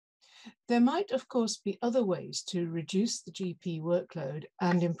There might, of course, be other ways to reduce the GP workload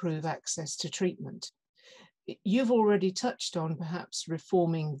and improve access to treatment. You've already touched on perhaps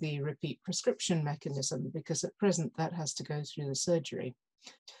reforming the repeat prescription mechanism, because at present that has to go through the surgery.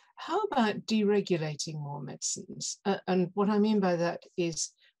 How about deregulating more medicines? And what I mean by that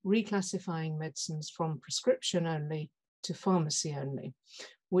is reclassifying medicines from prescription only to pharmacy only,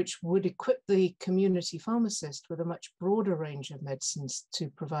 which would equip the community pharmacist with a much broader range of medicines to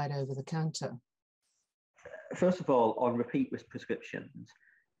provide over the counter. First of all, on repeat prescriptions,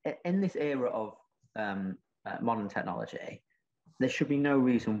 in this era of modern technology, there should be no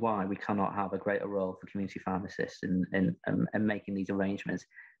reason why we cannot have a greater role for community pharmacists in making these arrangements.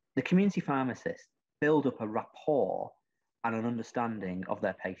 The community pharmacists build up a rapport and an understanding of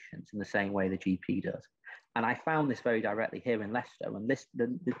their patients in the same way the GP does. And I found this very directly here in Leicester. And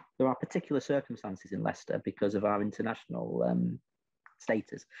there are particular circumstances in Leicester because of our international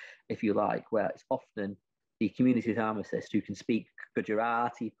status, if you like, where it's often the community pharmacist who can speak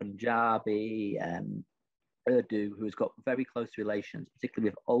Gujarati, Punjabi, Urdu, who has got very close relations, particularly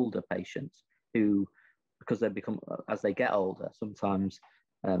with older patients who, because they become, as they get older, sometimes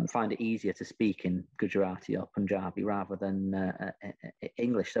find it easier to speak in Gujarati or Punjabi rather than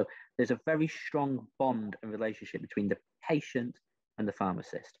English. So there's a very strong bond and relationship between the patient and the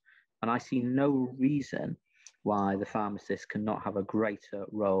pharmacist. And I see no reason why the pharmacist cannot have a greater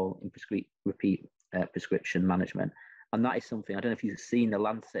role in repeat prescription management. And that is something, I don't know if you've seen the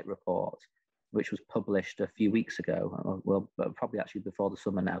Lancet report, which was published a few weeks ago, well, probably actually before the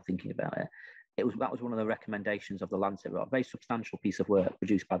summer now, thinking about it. That was one of the recommendations of the Lancet, a very substantial piece of work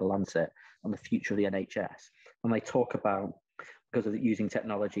produced by the Lancet on the future of the NHS. And they talk about, because of using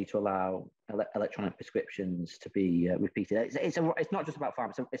technology to allow electronic prescriptions to be repeated. It's not just about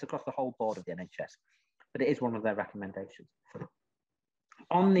pharmacy, it's across the whole board of the NHS, but it is one of their recommendations.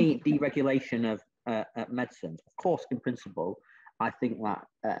 On the deregulation of medicines, of course, in principle, I think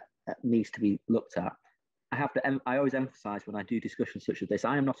that needs to be looked at. I always emphasise when I do discussions such as this,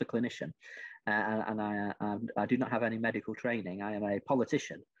 I am not a clinician and I do not have any medical training. I am a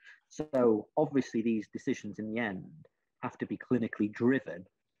politician. So obviously these decisions in the end have to be clinically driven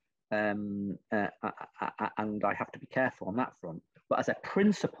and I have to be careful on that front. But as a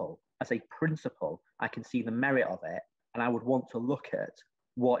principle, I can see the merit of it, and I would want to look at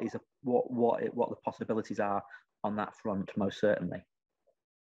what the possibilities are on that front, most certainly.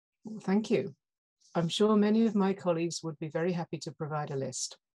 Well, thank you. I'm sure many of my colleagues would be very happy to provide a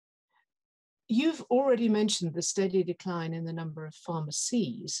list. You've already mentioned the steady decline in the number of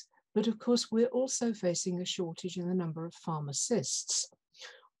pharmacies, but of course we're also facing a shortage in the number of pharmacists.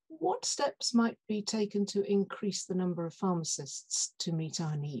 What steps might be taken to increase the number of pharmacists to meet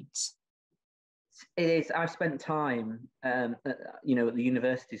our needs? It is. I've spent time, at the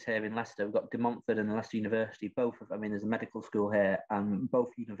universities here in Leicester. We've got De Montfort and Leicester University. There's a medical school here, and both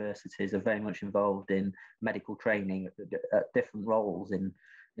universities are very much involved in medical training at different roles in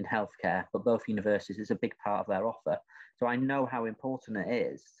healthcare. But both universities is a big part of their offer. So I know how important it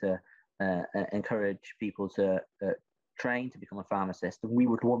is to encourage people to train to become a pharmacist, and we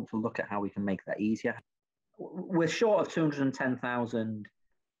would want to look at how we can make that easier. We're short of 210,000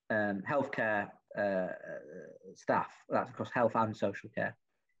 healthcare staff. That's across health and social care,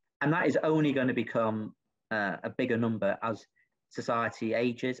 and that is only going to become a bigger number as society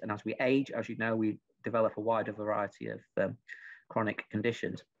ages, and as we age, as you know, we develop a wider variety of chronic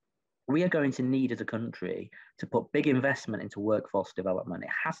conditions. We are going to need as a country to put big investment into workforce development. It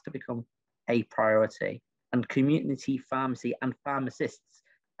has to become a priority, and community pharmacy and pharmacists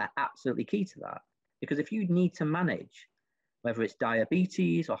are absolutely key to that, because if you need to manage whether it's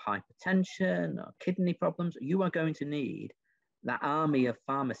diabetes or hypertension or kidney problems, you are going to need that army of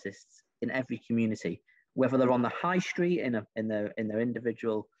pharmacists in every community, whether they're on the high street in their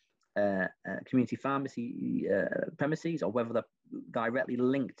individual community pharmacy premises, or whether they're directly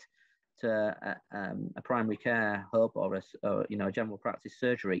linked to a primary care hub or a general practice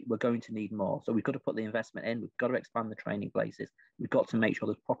surgery. We're going to need more. So we've got to put the investment in. We've got to expand the training places. We've got to make sure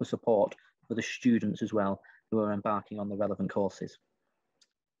there's proper support for the students as well who are embarking on the relevant courses.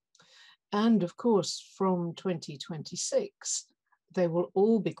 And of course, from 2026, they will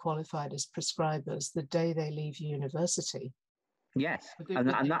all be qualified as prescribers the day they leave university. Yes, and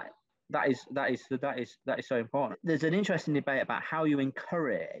that is so important. There's an interesting debate about how you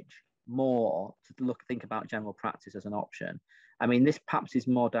encourage more to think about general practice as an option. I mean, this perhaps is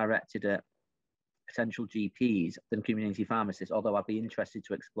more directed at potential GPs than community pharmacists, although I'd be interested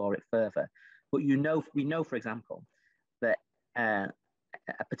to explore it further. But we know, for example, that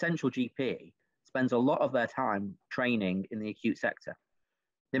a potential GP spends a lot of their time training in the acute sector.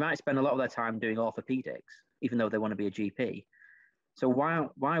 They might spend a lot of their time doing orthopedics, even though they want to be a GP. So why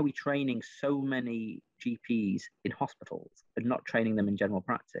are we training so many GPs in hospitals and not training them in general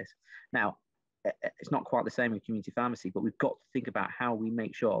practice? Now, it's not quite the same with community pharmacy, but we've got to think about how we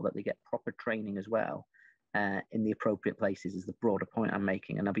make sure that they get proper training as well in the appropriate places, is the broader point I'm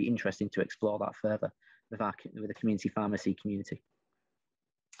making. And I'd be interested to explore that further with the community pharmacy community.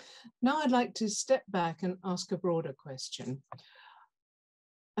 Now I'd like to step back and ask a broader question.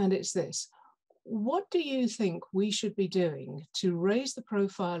 And it's this: what do you think we should be doing to raise the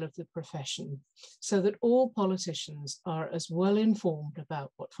profile of the profession so that all politicians are as well informed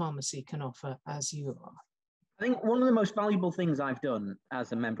about what pharmacy can offer as you are? I think one of the most valuable things I've done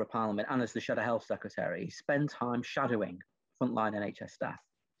as a Member of Parliament and as the Shadow Health Secretary is spend time shadowing frontline NHS staff.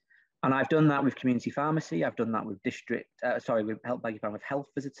 And I've done that with community pharmacy. I've done that with with health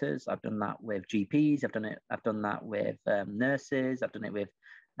visitors. I've done that with GPs. I've done that with nurses. I've done it with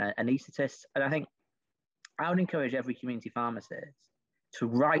anaesthetists. And I think I would encourage every community pharmacist to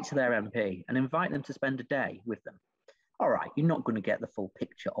write to their MP and invite them to spend a day with them. All right, you're not going to get the full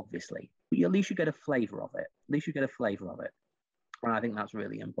picture, obviously, but at least you get a flavour of it. And I think that's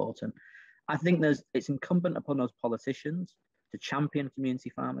really important. I think it's incumbent upon us politicians to champion community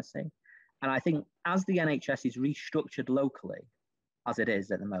pharmacy. And I think as the NHS is restructured locally, as it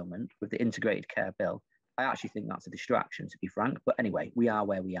is at the moment with the integrated care bill, I actually think that's a distraction, to be frank. But anyway, we are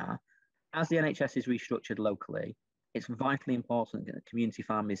where we are. As the NHS is restructured locally, it's vitally important that community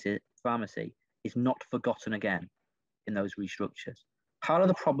pharmacy is not forgotten again in those restructures. Part of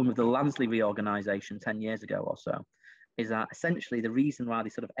the problem with the Lansley reorganisation 10 years ago or so is that essentially the reason why the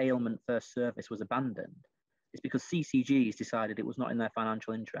sort of ailment first service was abandoned is because CCGs decided it was not in their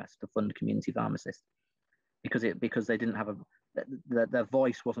financial interest to fund community pharmacists because they didn't have their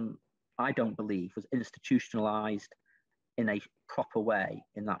voice wasn't, I don't believe, was institutionalised in a proper way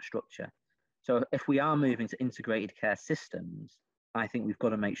in that structure. So if we are moving to integrated care systems, I think we've got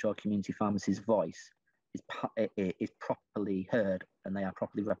to make sure community pharmacy's voice is properly heard and they are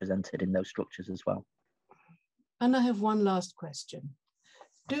properly represented in those structures as well. And I have one last question.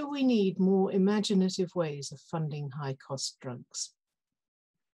 Do we need more imaginative ways of funding high-cost drugs?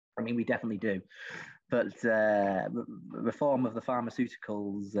 I mean, we definitely do. But reform of the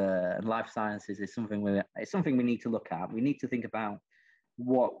pharmaceuticals and life sciences is something we need to look at. We need to think about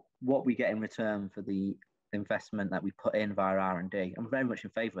what we get in return for the investment that we put in via R&D. I'm very much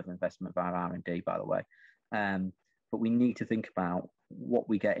in favour of investment via R&D, by the way. But we need to think about what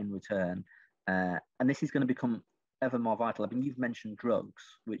we get in return. And this is going to become ever more vital. I mean, you've mentioned drugs,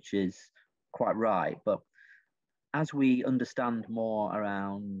 which is quite right. But as we understand more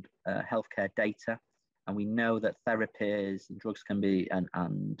around healthcare data, and we know that therapies and drugs can be, and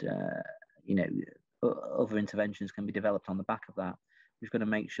other interventions can be developed on the back of that, we've got to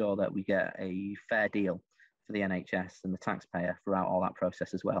make sure that we get a fair deal for the NHS and the taxpayer throughout all that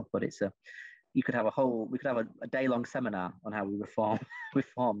process as well. But we could have a day-long seminar on how we reform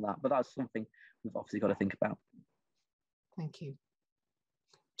that. But that's something we've obviously got to think about. Thank you.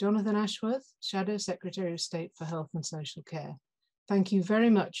 Jonathan Ashworth, Shadow Secretary of State for Health and Social Care. Thank you very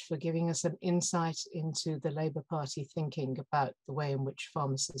much for giving us an insight into the Labour Party thinking about the way in which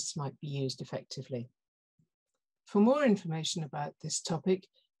pharmacists might be used effectively. For more information about this topic,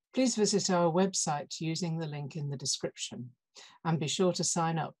 please visit our website using the link in the description, and be sure to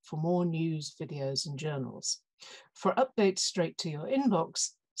sign up for more news, videos and journals. For updates straight to your inbox,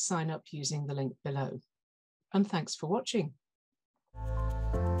 sign up using the link below. And thanks for watching.